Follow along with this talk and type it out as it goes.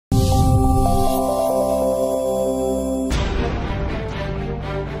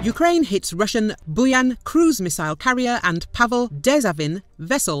Ukraine hits Russian Buyan cruise missile carrier and Pavel Derzhavin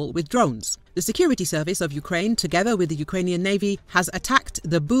vessel with drones. The security service of Ukraine, together with the Ukrainian Navy, has attacked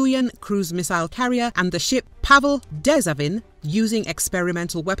the Buyan cruise missile carrier and the ship Pavel Derzhavin using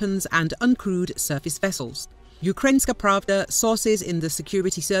experimental weapons and uncrewed surface vessels. Ukrainska Pravda sources in the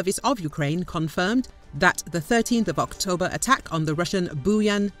security service of Ukraine confirmed that the 13th of October attack on the Russian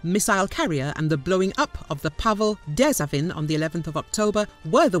Buyan missile carrier and the blowing up of the Pavel Derzhavin on the 11th of October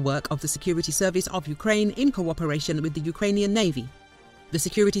were the work of the security service of Ukraine in cooperation with the Ukrainian Navy. The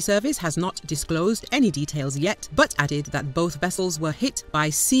security service has not disclosed any details yet, but added that both vessels were hit by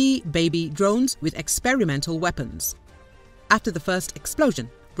Sea Baby drones with experimental weapons. After the first explosion,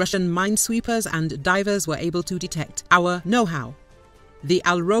 Russian minesweepers and divers were able to detect our know-how. The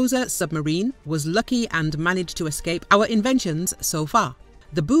Alrosa submarine was lucky and managed to escape our inventions so far.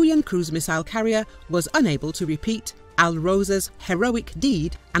 The Buyan cruise missile carrier was unable to repeat Alrosa's heroic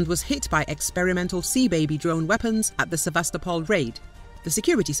deed and was hit by experimental Sea Baby drone weapons at the Sevastopol raid. The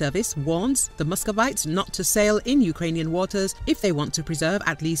security service warns the Muscovites not to sail in Ukrainian waters if they want to preserve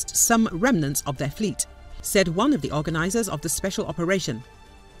at least some remnants of their fleet, said one of the organizers of the special operation.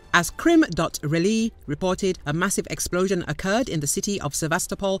 As Krim.Reli reported, a massive explosion occurred in the city of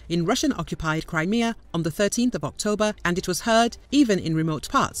Sevastopol in Russian-occupied Crimea on the 13th of October, and it was heard even in remote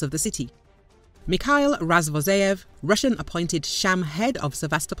parts of the city. Mikhail Razvozeyev, Russian-appointed Sham head of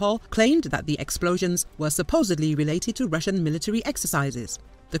Sevastopol, claimed that the explosions were supposedly related to Russian military exercises.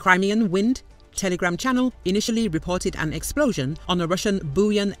 The Crimean Wind Telegram channel initially reported an explosion on a Russian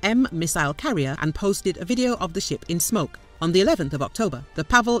Buyan M missile carrier and posted a video of the ship in smoke. On the 11th of October, the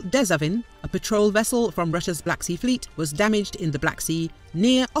Pavel Derzhavin, a patrol vessel from Russia's Black Sea Fleet, was damaged in the Black Sea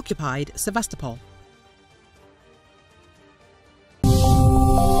near occupied Sevastopol.